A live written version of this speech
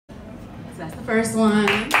That's the first one.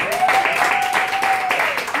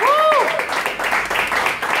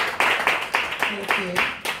 Thank you.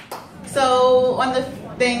 So on the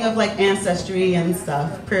thing of like ancestry and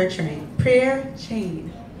stuff, prayer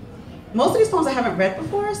chain. Most of these poems I haven't read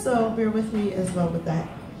before, so bear with me as well with that.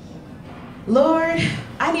 Lord,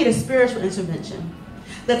 I need a spiritual intervention.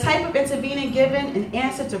 The type of intervening given in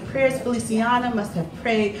answer to prayers Feliciana must have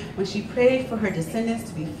prayed when she prayed for her descendants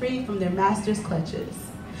to be free from their master's clutches.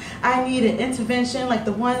 I need an intervention like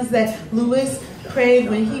the ones that Louis prayed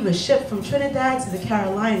when he was shipped from Trinidad to the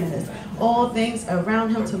Carolinas. All things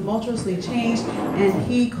around him tumultuously changed, and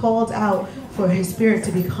he called out for his spirit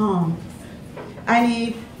to be calm. I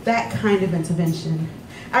need that kind of intervention.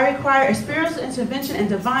 I require a spiritual intervention and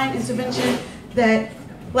divine intervention that,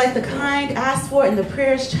 like the kind asked for in the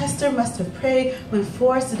prayers Chester must have prayed when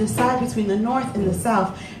forced to decide between the North and the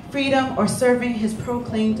South, freedom or serving his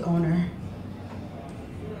proclaimed owner.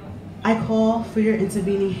 I call for your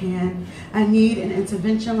intervening hand. I need an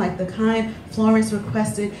intervention like the kind Florence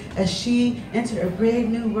requested as she entered a brave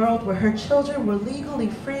new world where her children were legally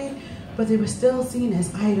free, but they were still seen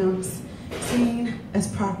as items, seen as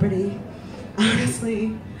property.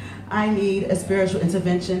 Honestly, I need a spiritual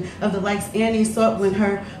intervention of the likes Annie sought when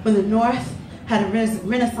the North had a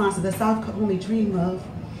renaissance that the South could only dream of,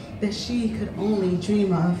 that she could only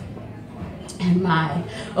dream of. And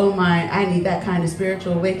oh my, I need that kind of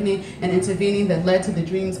spiritual awakening and intervening that led to the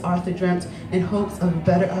dreams Arthur dreamt in hopes of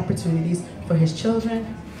better opportunities for his children,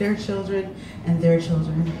 and their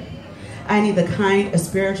children. I need the kind of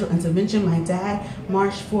spiritual intervention my dad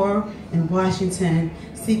marched for in Washington,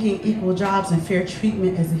 seeking equal jobs and fair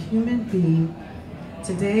treatment as a human being.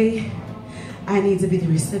 Today, I need to be the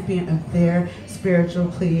recipient of their spiritual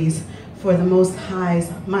pleas for the Most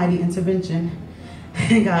High's mighty intervention.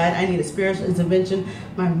 God, I need a spiritual intervention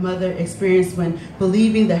my mother experienced when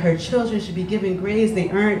believing that her children should be given grades they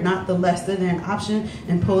earned, not the lesser than option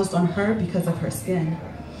imposed on her because of her skin.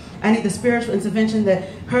 I need the spiritual intervention that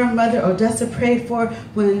her mother Odessa prayed for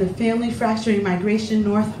when the family fracturing migration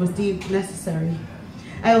north was deemed necessary.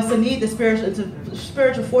 I also need the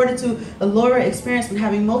spiritual fortitude Laura experienced when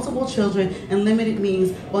having multiple children and limited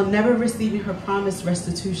means while never receiving her promised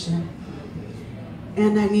restitution.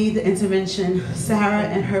 And I need the intervention Sarah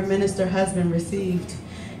and her minister husband received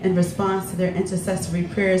in response to their intercessory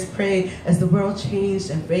prayers prayed as the world changed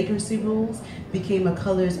and vagrancy rules became a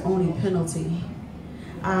color's only penalty.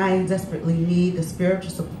 I desperately need the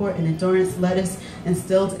spiritual support and endurance Lettuce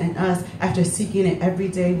instilled in us after seeking it every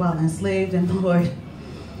day while enslaved. And Lord,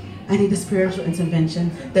 I need the spiritual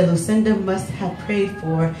intervention that Lucinda must have prayed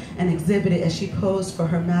for and exhibited as she posed for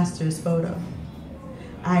her master's photo.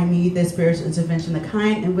 I need this spiritual intervention, the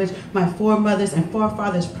kind in which my foremothers and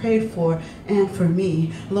forefathers prayed for and for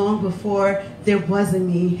me, long before there was a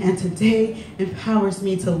me, and today empowers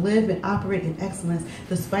me to live and operate in excellence,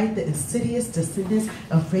 despite the insidious descendants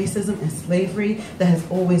of racism and slavery that has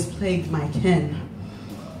always plagued my kin.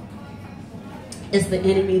 It's the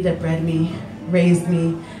enemy that bred me, raised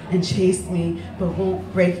me, and chased me, but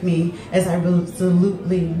won't break me as I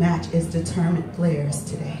resolutely match its determined flares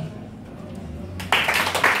today.